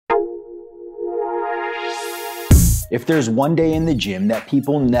If there's one day in the gym that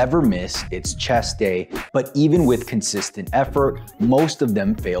people never miss, it's chest day. But even with consistent effort, most of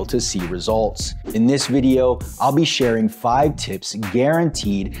them fail to see results. In this video, I'll be sharing 5 tips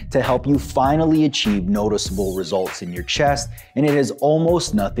guaranteed to help you finally achieve noticeable results in your chest, and it has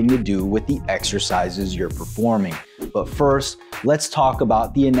almost nothing to do with the exercises you're performing. But first, let's talk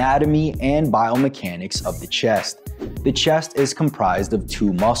about the anatomy and biomechanics of the chest. The chest is comprised of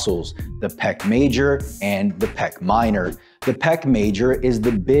 2 muscles, the pec major and the pec minor. The pec major is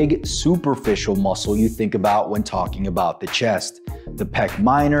the big superficial muscle you think about when talking about the chest. The pec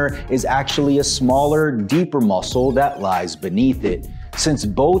minor is actually a smaller, deeper muscle that lies beneath it. Since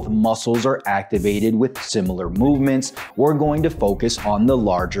both muscles are activated with similar movements, we're going to focus on the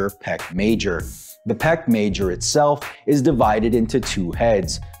larger pec major. The pec major itself is divided into 2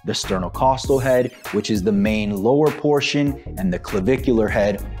 heads, the sternocostal head, which is the main lower portion, and the clavicular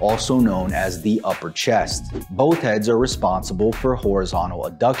head, also known as the upper chest. Both heads are responsible for horizontal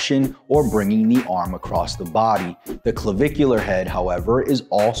adduction or bringing the arm across the body. The clavicular head, however, is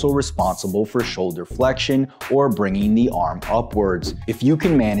also responsible for shoulder flexion or bringing the arm upwards. If you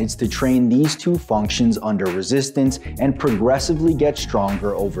can manage to train these 2 functions under resistance and progressively get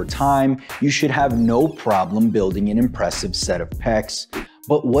stronger over time, you should have no problem building an impressive set of pecs.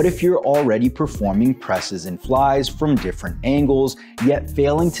 But what if you're already performing presses and flies from different angles, yet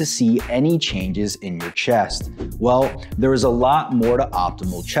failing to see any changes in your chest? Well, there is a lot more to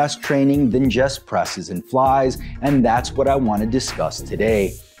optimal chest training than just presses and flies, and that's what I want to discuss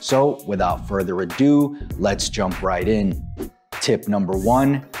today. So without further ado, let's jump right in. Tip number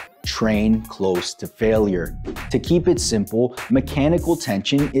 1. Train close to failure. To keep it simple, mechanical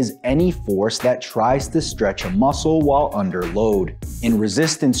tension is any force that tries to stretch a muscle while under load. In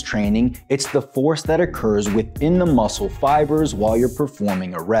resistance training, it's the force that occurs within the muscle fibers while you're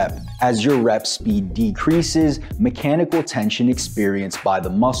performing a rep. As your rep speed decreases, mechanical tension experienced by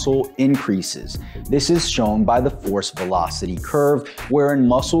the muscle increases. This is shown by the force velocity curve, wherein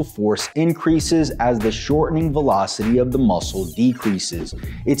muscle force increases as the shortening velocity of the muscle decreases.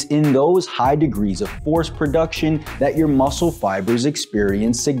 It's in those high degrees of force production that your muscle fibers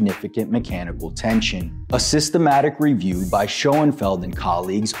experience significant mechanical tension. A systematic review by Schoenfeld and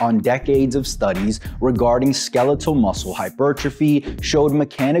colleagues on decades of studies regarding skeletal muscle hypertrophy showed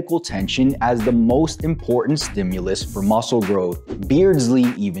mechanical tension as the most important stimulus for muscle growth.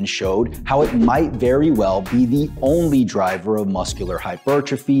 Beardsley even showed how it might very well be the only driver of muscular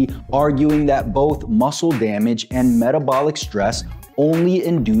hypertrophy, arguing that both muscle damage and metabolic stress only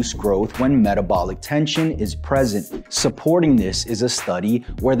induce growth when metabolic tension is present. Supporting this is a study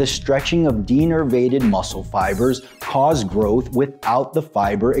where the stretching of denervated muscle fibers cause growth without the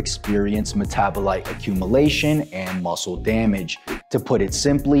fiber experience metabolite accumulation and muscle damage. To put it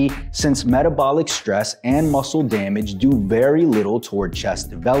simply, since metabolic stress and muscle damage do very little toward chest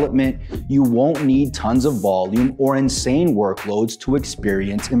development, you won't need tons of volume or insane workloads to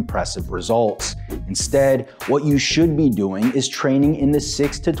experience impressive results. Instead, what you should be doing is training in the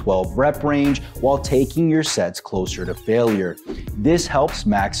 6 to 12 rep range while taking your sets closer to failure. This helps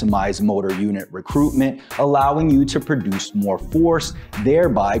maximize motor unit recruitment, allowing you to produce more force,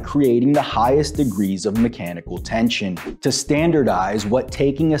 thereby creating the highest degrees of mechanical tension. To standardize what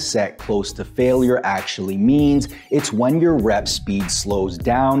taking a set close to failure actually means, it's when your rep speed slows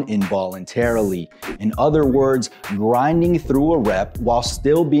down involuntarily. In other words, grinding through a rep while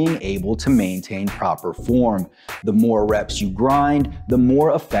still being able to maintain proper form. The more reps you grind, the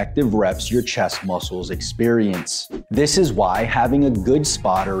more effective reps your chest muscles experience. This is why having a good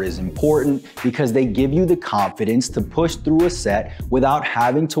spotter is important, because they give you the confidence to push through a set without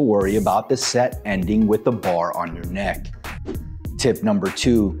having to worry about the set ending with a bar on your neck. Tip number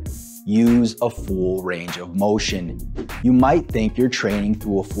 2. Use a full range of motion. You might think you're training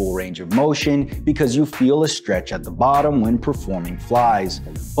through a full range of motion because you feel a stretch at the bottom when performing flies.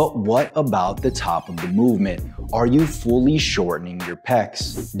 But what about the top of the movement? Are you fully shortening your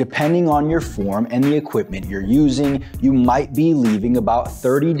pecs? Depending on your form and the equipment you're using, you might be leaving about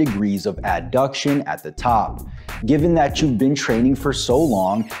 30 degrees of adduction at the top. Given that you've been training for so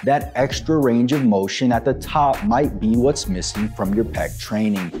long, that extra range of motion at the top might be what's missing from your pec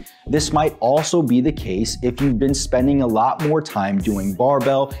training. This might also be the case if you've been spending a lot more time doing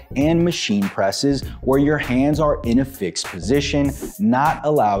barbell and machine presses where your hands are in a fixed position, not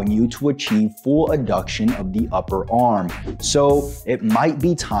allowing you to achieve full adduction of the upper arm. So it might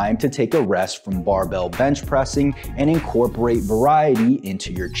be time to take a rest from barbell bench pressing and incorporate variety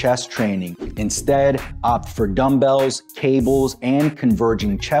into your chest training. Instead, opt for dumbbells, cables, and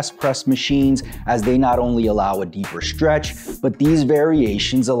converging chest press machines, as they not only allow a deeper stretch, but these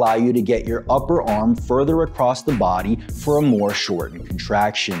variations allow you to get your upper arm further across the body for a more shortened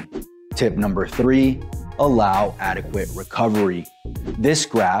contraction. Tip number 3, allow adequate recovery. This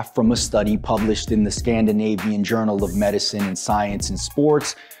graph from a study published in the Scandinavian Journal of Medicine and Science and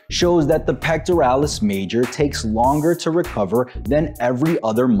Sports shows that the pectoralis major takes longer to recover than every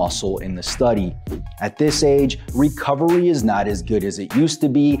other muscle in the study. At this age, recovery is not as good as it used to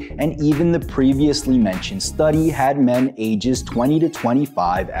be, and even the previously mentioned study had men ages 20 to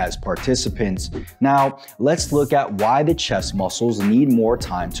 25 as participants. Now, let's look at why the chest muscles need more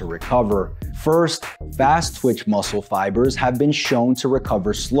time to recover. First, fast twitch muscle fibers have been shown to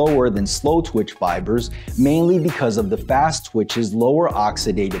recover slower than slow twitch fibers, mainly because of the fast twitch's lower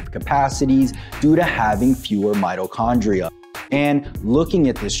oxidative capacities due to having fewer mitochondria. And looking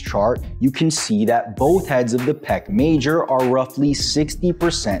at this chart, you can see that both heads of the pec major are roughly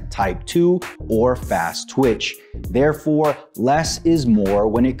 60% type 2 or fast twitch. Therefore, less is more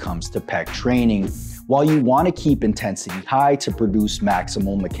when it comes to pec training. While you want to keep intensity high to produce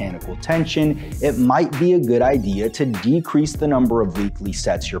maximal mechanical tension, it might be a good idea to decrease the number of weekly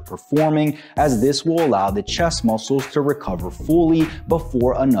sets you're performing, as this will allow the chest muscles to recover fully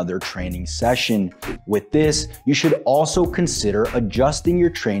before another training session. With this, you should also consider adjusting your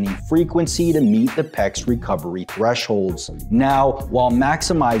training frequency to meet the pec's recovery thresholds. Now, while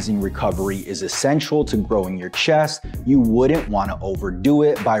maximizing recovery is essential to growing your chest, you wouldn't want to overdo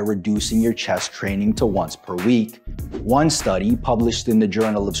it by reducing your chest training to once per week. One study published in the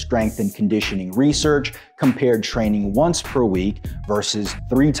Journal of Strength and Conditioning Research compared training once per week versus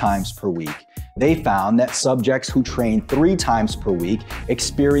 3 times per week. They found that subjects who trained 3 times per week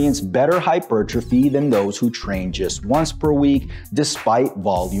experienced better hypertrophy than those who trained just once per week, despite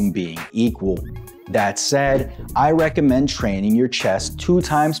volume being equal. That said, I recommend training your chest 2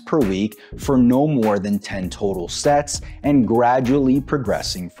 times per week for no more than 10 total sets and gradually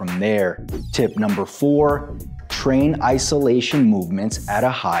progressing from there. Tip number 4, train isolation movements at a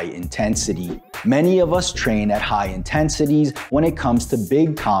high intensity. Many of us train at high intensities when it comes to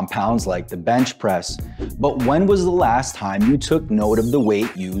big compounds like the bench press. But when was the last time you took note of the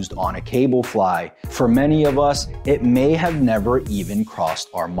weight used on a cable fly? For many of us, it may have never even crossed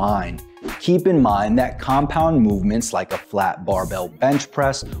our mind. Keep in mind that compound movements like a flat barbell bench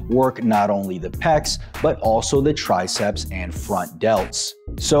press work not only the pecs, but also the triceps and front delts.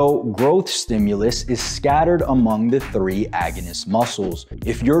 So growth stimulus is scattered among the 3 agonist muscles.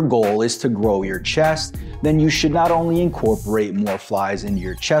 If your goal is to grow your chest, then you should not only incorporate more flies into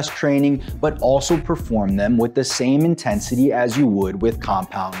your chest training, but also perform them with the same intensity as you would with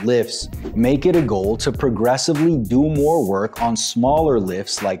compound lifts. Make it a goal to progressively do more work on smaller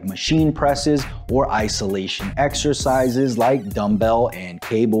lifts like machine presses or isolation exercises like dumbbell and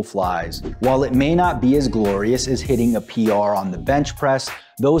cable flies. While it may not be as glorious as hitting a PR on the bench press,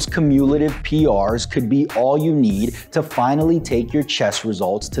 those cumulative PRs could be all you need to finally take your chest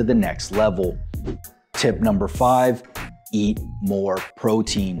results to the next level. Tip number 5, eat more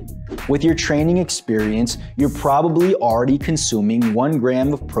protein. With your training experience, you're probably already consuming 1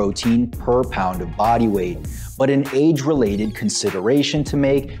 gram of protein per pound of body weight. But an age-related consideration to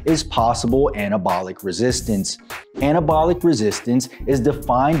make is possible anabolic resistance. Anabolic resistance is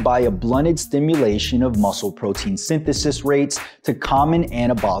defined by a blunted stimulation of muscle protein synthesis rates to common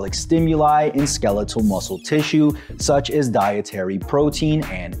anabolic stimuli in skeletal muscle tissue, such as dietary protein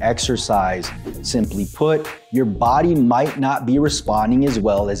and exercise. Simply put, your body might not be responding as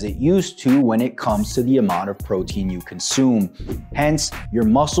well as it used to when it comes to the amount of protein you consume. Hence, your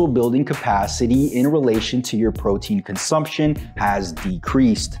muscle building capacity in relation to your protein consumption has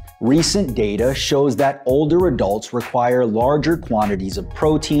decreased. Recent data shows that older adults require larger quantities of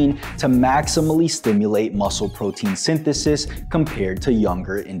protein to maximally stimulate muscle protein synthesis compared to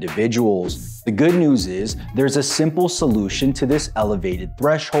younger individuals. The good news is there's a simple solution to this elevated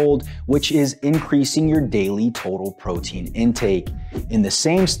threshold, which is increasing your daily total protein intake. In the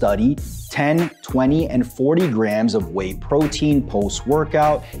same study, 10, 20, and 40 grams of whey protein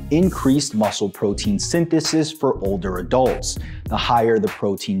post-workout increased muscle protein synthesis for older adults. The higher the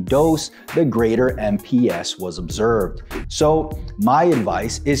protein dose, the greater MPS was observed. So my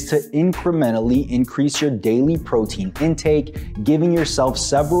advice is to incrementally increase your daily protein intake, giving yourself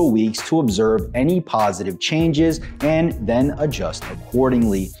several weeks to observe any positive changes and then adjust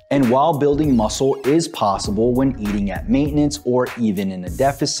accordingly. And while building muscle is possible when eating at maintenance or even in a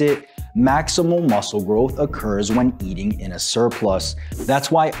deficit, maximal muscle growth occurs when eating in a surplus. That's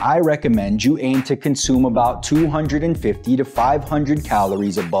why I recommend you aim to consume about 250 to 500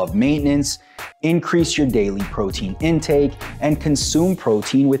 calories above maintenance, Increase your daily protein intake and consume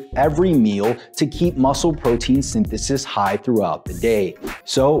protein with every meal to keep muscle protein synthesis high throughout the day.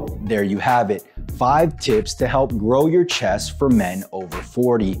 So there you have it, 5 tips to help grow your chest for men over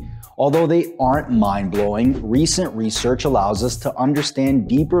 40. Although they aren't mind-blowing, recent research allows us to understand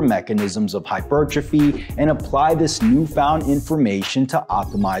deeper mechanisms of hypertrophy and apply this newfound information to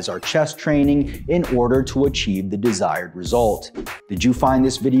optimize our chest training in order to achieve the desired result. Did you find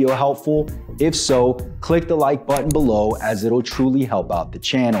this video helpful? If so, click the like button below as it'll truly help out the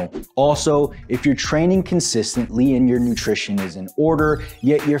channel. Also, if you're training consistently and your nutrition is in order,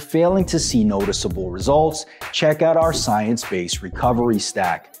 yet you're failing to see noticeable results, check out our science-based recovery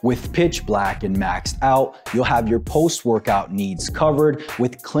stack. With pitch black and maxed out, you'll have your post-workout needs covered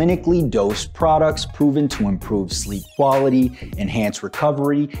with clinically dosed products proven to improve sleep quality, enhance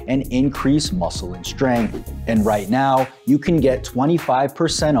recovery, and increase muscle and strength. And right now, you can get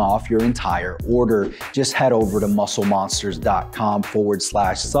 25% off your entire order. Just head over to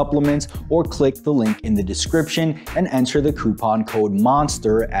musclemonsters.com/supplements or click the link in the description and enter the coupon code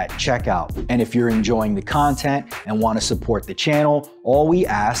MONSTER at checkout. And if you're enjoying the content and want to support the channel, all we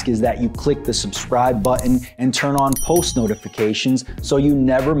ask is that you click the subscribe button and turn on post notifications so you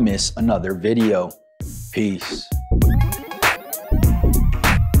never miss another video. Peace.